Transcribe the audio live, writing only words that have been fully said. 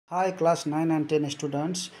Hi class 9 and 10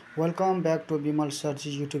 students, welcome back to Bimal Sir's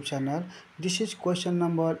YouTube channel. This is question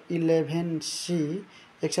number 11C,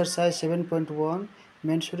 exercise 7.1,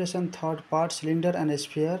 mensuration third part, cylinder and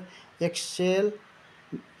sphere, excel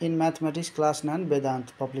in mathematics class 9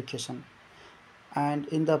 Vedant publication. And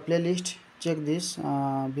in the playlist, check this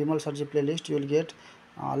Bimal Sir's playlist, you will get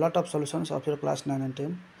a lot of solutions of your class 9 and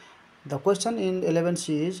 10. The question in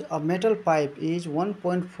 11C is a metal pipe is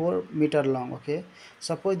 1.4 meter long. Okay,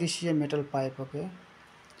 suppose this is a metal pipe. Okay,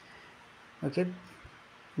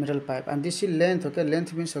 metal pipe, and this is length. Okay,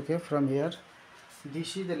 length means, okay, from here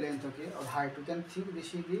this is the length, okay, or height. We can think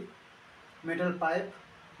this is the metal pipe,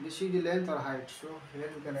 this is the length or height. So here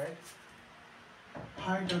we can write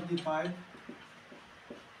height of the pipe,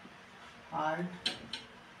 height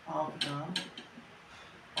of the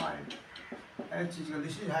pipe, h is equal,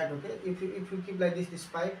 this is height. Okay, if you keep like this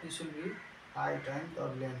pipe, this will be height and or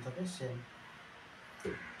length. Okay, same.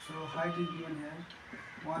 So height is given here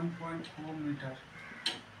 1.4 meter.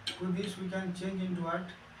 So this we can change into what?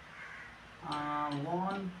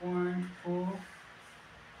 1.4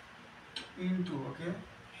 into, okay,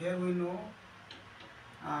 here we know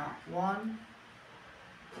 1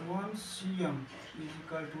 cm is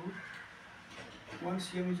equal to 1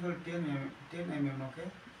 cm is equal to 10 mm, okay,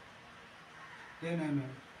 10 mm,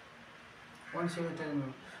 1 cm 10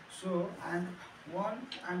 mm. So and 1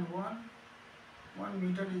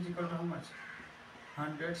 meter is equal to how much?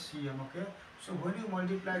 100 cm. Okay, so when you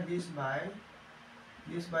multiply this by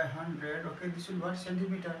 100, okay, this will what?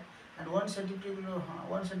 Centimeter, and 1 centimeter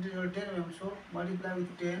 1 centimeter 10 mm, so multiply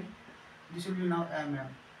with 10, this will be now mm.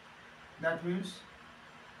 That means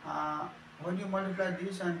when you multiply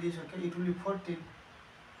this and this, okay, it will be 14,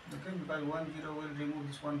 okay, because 10 will remove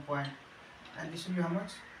this 1 point, and this will be how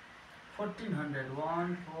much? 1400,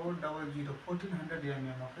 1400, 1400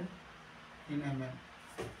 mm, okay, in mm.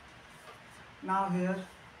 Now here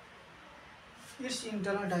its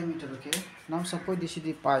internal diameter. Okay, now suppose this is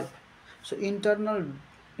the pipe, so internal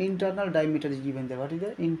diameter is given there. What is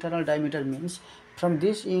the internal diameter? Means from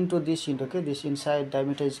this end to this end, okay, this inside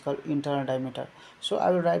diameter is called internal diameter. So I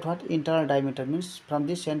will write what internal diameter means. From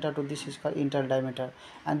this center to this is called internal diameter,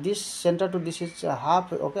 and this center to this is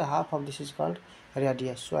half. Okay, half of this is called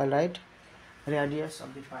radius. So I'll write radius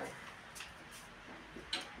of the pipe,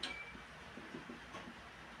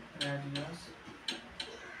 radius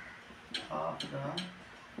of the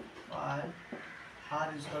pipe,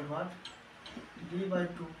 r is equal to what? D by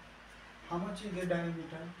 2. How much is the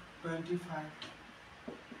diameter? 25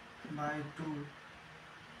 by 2.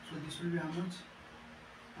 So this will be how much?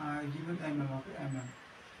 Given mm, okay, mm.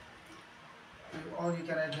 Or you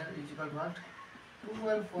can write here is equal to what?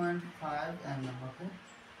 12.5 mm, okay.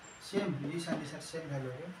 Same, this and this are same value,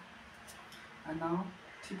 okay. And now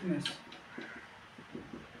thickness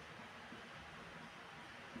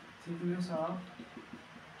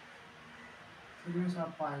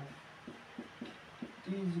of pipe. T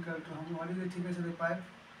is equal to how? What is the thickness of the pipe?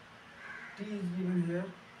 T is given here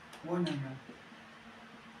 1 mm.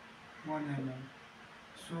 1 mm.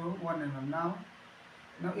 So 1 mm. Now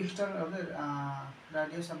external of the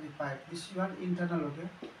radius of the pipe. This is one internal, okay.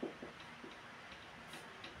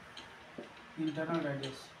 Internal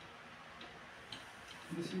radius.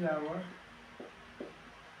 This is our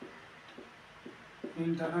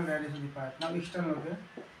internal radius of the pipe. Now external, okay.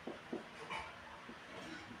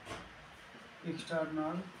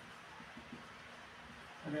 External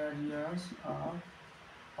radius of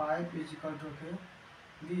pipe is equal to, okay,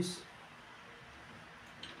 this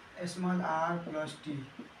small r plus t.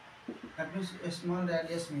 That means small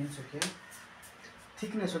radius means, okay,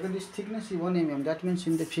 thickness. Okay, this thickness is 1 mm. That means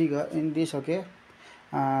in the figure, in this, okay,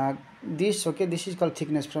 this, okay, this is called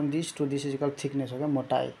thickness. From this to this is called thickness, okay,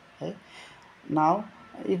 motai. Okay. Now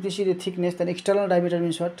if this is the thickness, then external diameter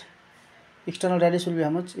means what? External radius will be how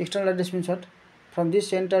much? External radius means what? From this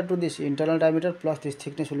center to this internal diameter plus this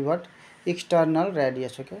thickness will be what? External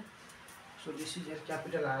radius, okay. So this is your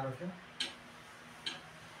capital R, okay.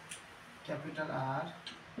 Capital R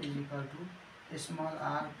is equal to small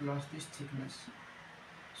r plus this thickness.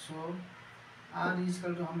 So R is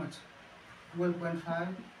equal to how much?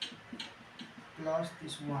 12.5 plus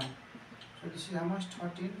this 1. So this is how much?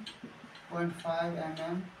 13.5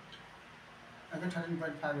 mm. Okay,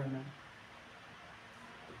 13.5 mm.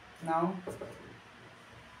 Now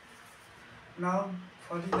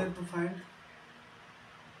what is there to find?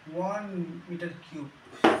 1 meter cube.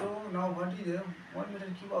 So now what is the 1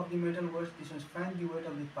 meter cube of the metal weight? This is find the weight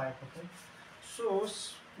of the pipe, okay. So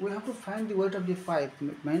we have to find the weight of the pipe.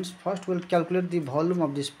 Means first we'll calculate the volume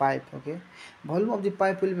of this pipe, okay. Volume of the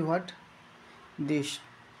pipe will be what? This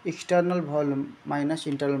external volume minus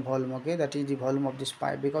internal volume, okay, that is the volume of this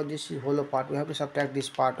pipe, because this is hollow part, we have to subtract this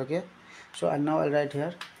part, okay. So and now I'll write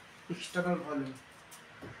here external volume,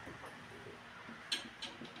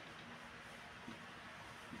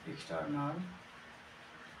 external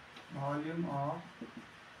volume of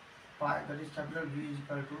pipe, that is capital V is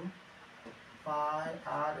equal to pi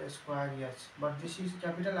r square h, but this is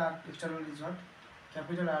capital R, external is what,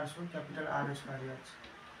 capital R, so capital R square h.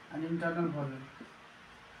 And internal volume,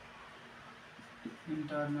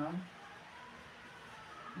 internal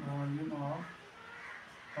volume of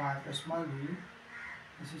pipe small v,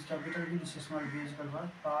 this is capital V, this is small v is equal to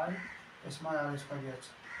what, pi small r square h.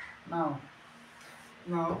 Now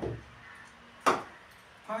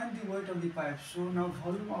find the weight of the pipe. So now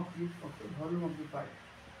volume of the, okay, volume of the pipe,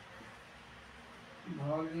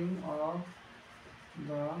 volume of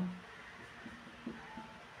the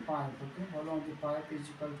pipe, okay, volume of the pipe is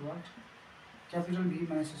equal to what, capital V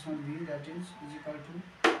minus small v, that is equal to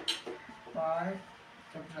pi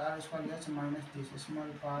capital R square h minus this small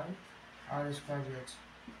pi r square h.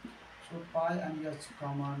 So pi and h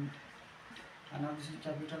common, and now this is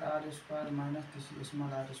capital R square minus this is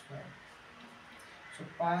small r square. So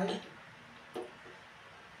pi,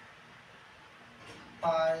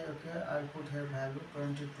 okay, I'll put here value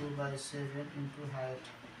 22/7 into height.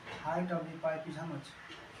 Height of the pipe is how much?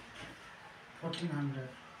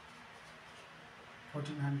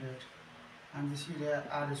 1400, and this is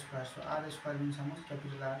r square. So r square means how much?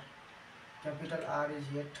 Capital R. Capital R is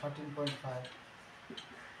here 13.5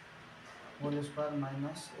 whole square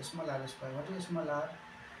minus small r square. What is small r?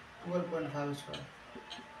 12.5 square.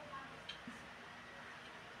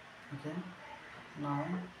 Okay. Now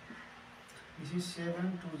this is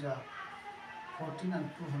 7 to the 14 and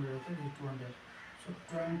 200. Okay, this is 200. So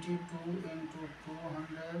 22 into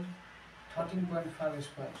 200, 13.5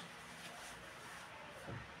 square.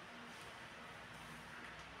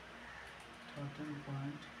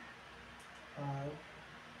 13.5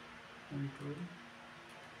 into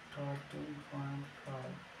 13.5,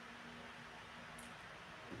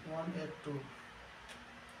 182,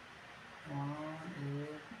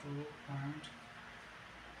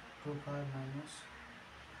 182.25 minus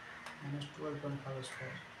 12.5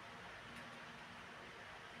 square.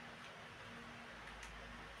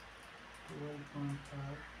 12.5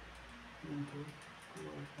 into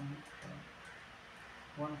 12.5,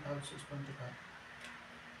 156.25,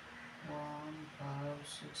 156.25.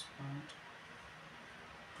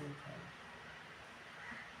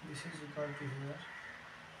 This is equal to here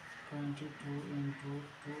 22 into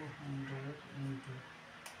 200 into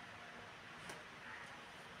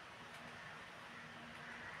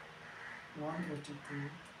 182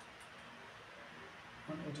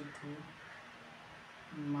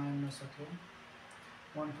 minus, okay,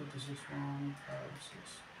 156,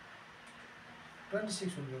 156,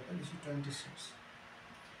 26 will be, okay, this is 26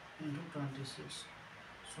 into 26.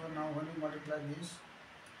 So now when we multiply this,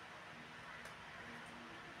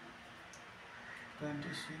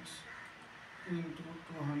 26 into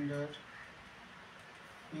 200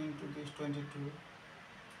 into this 22,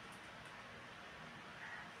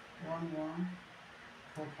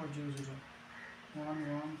 114400,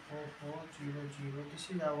 114400. This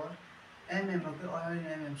is our mm, okay, oil in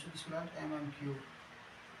mm, so this is what, mm cube,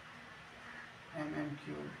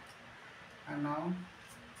 and now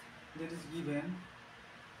this is given,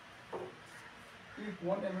 if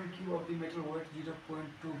 1 mm³ of the metal weight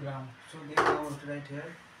 0.2 gram, so then I want to write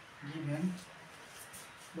here given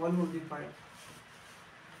volume of the pipe.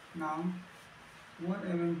 Now 1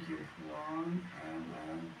 mm³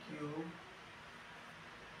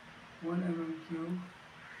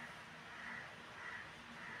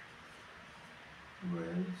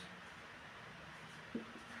 weighs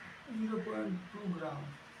 0.2 gram.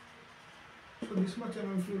 So this much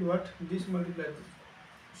mm³, what, this multiplied,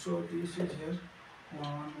 so this is here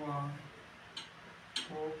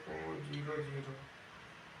 114400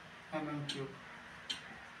 mm³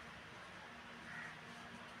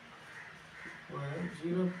 where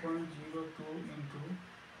 0.02 into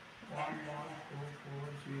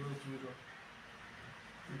 114400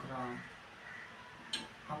 gram.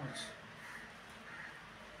 How much?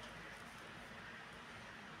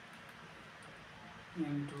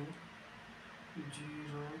 Into 0.02,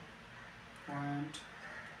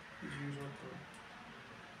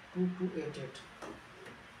 2288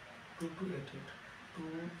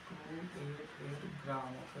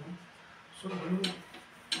 gram. Okay, so when you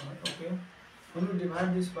okay, when you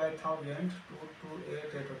divide this by 1000,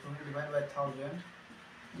 2288, when you divide by 1000,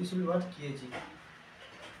 this will be what, kg.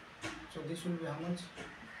 So this will be how much?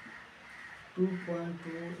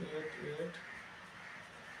 2.288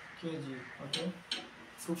 kg. Okay,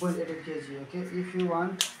 2.88 kg. Okay, if you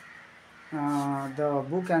want the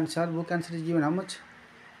book answer is given how much?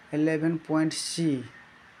 11 point C.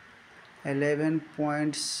 11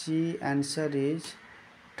 point C answer is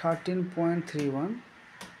 13.31.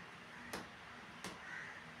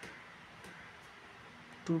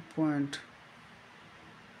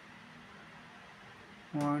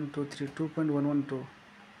 2.123, 2.112.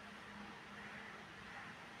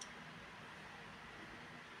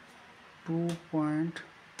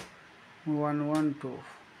 2.112.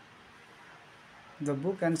 The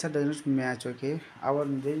book answer does not match. Okay, our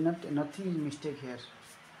there is nothing is mistake here.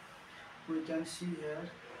 We can see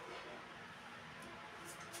here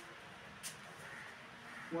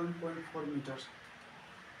 1.4 meters.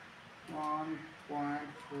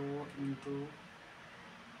 1.4 into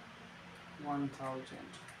 1000.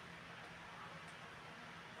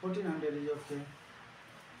 1400 is okay.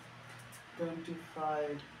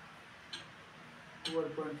 25,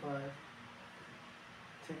 12.5.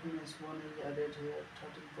 Thickness 1 is added here,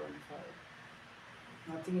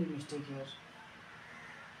 13.5. Nothing is mistake here.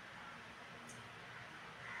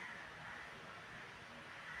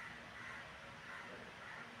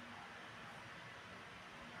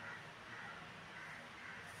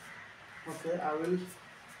 Okay, I will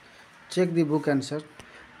check the book answer.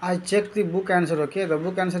 I checked the book answer. Okay, the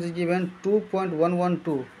book answer is given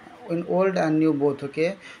 2.112 in old and new both.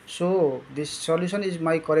 Okay, so this solution is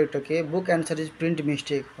my correct. Okay, book answer is print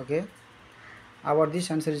mistake. Okay, our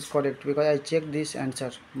this answer is correct because I checked this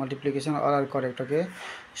answer, multiplication all are correct. Okay,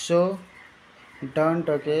 so don't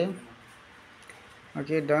don't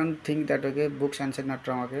think that books answer not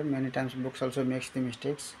wrong. Okay, many times books also makes the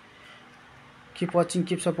mistakes. Keep watching,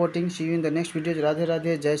 keep supporting. See you in the next video. Radhe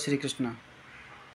Radhe, Jai Shri Krishna.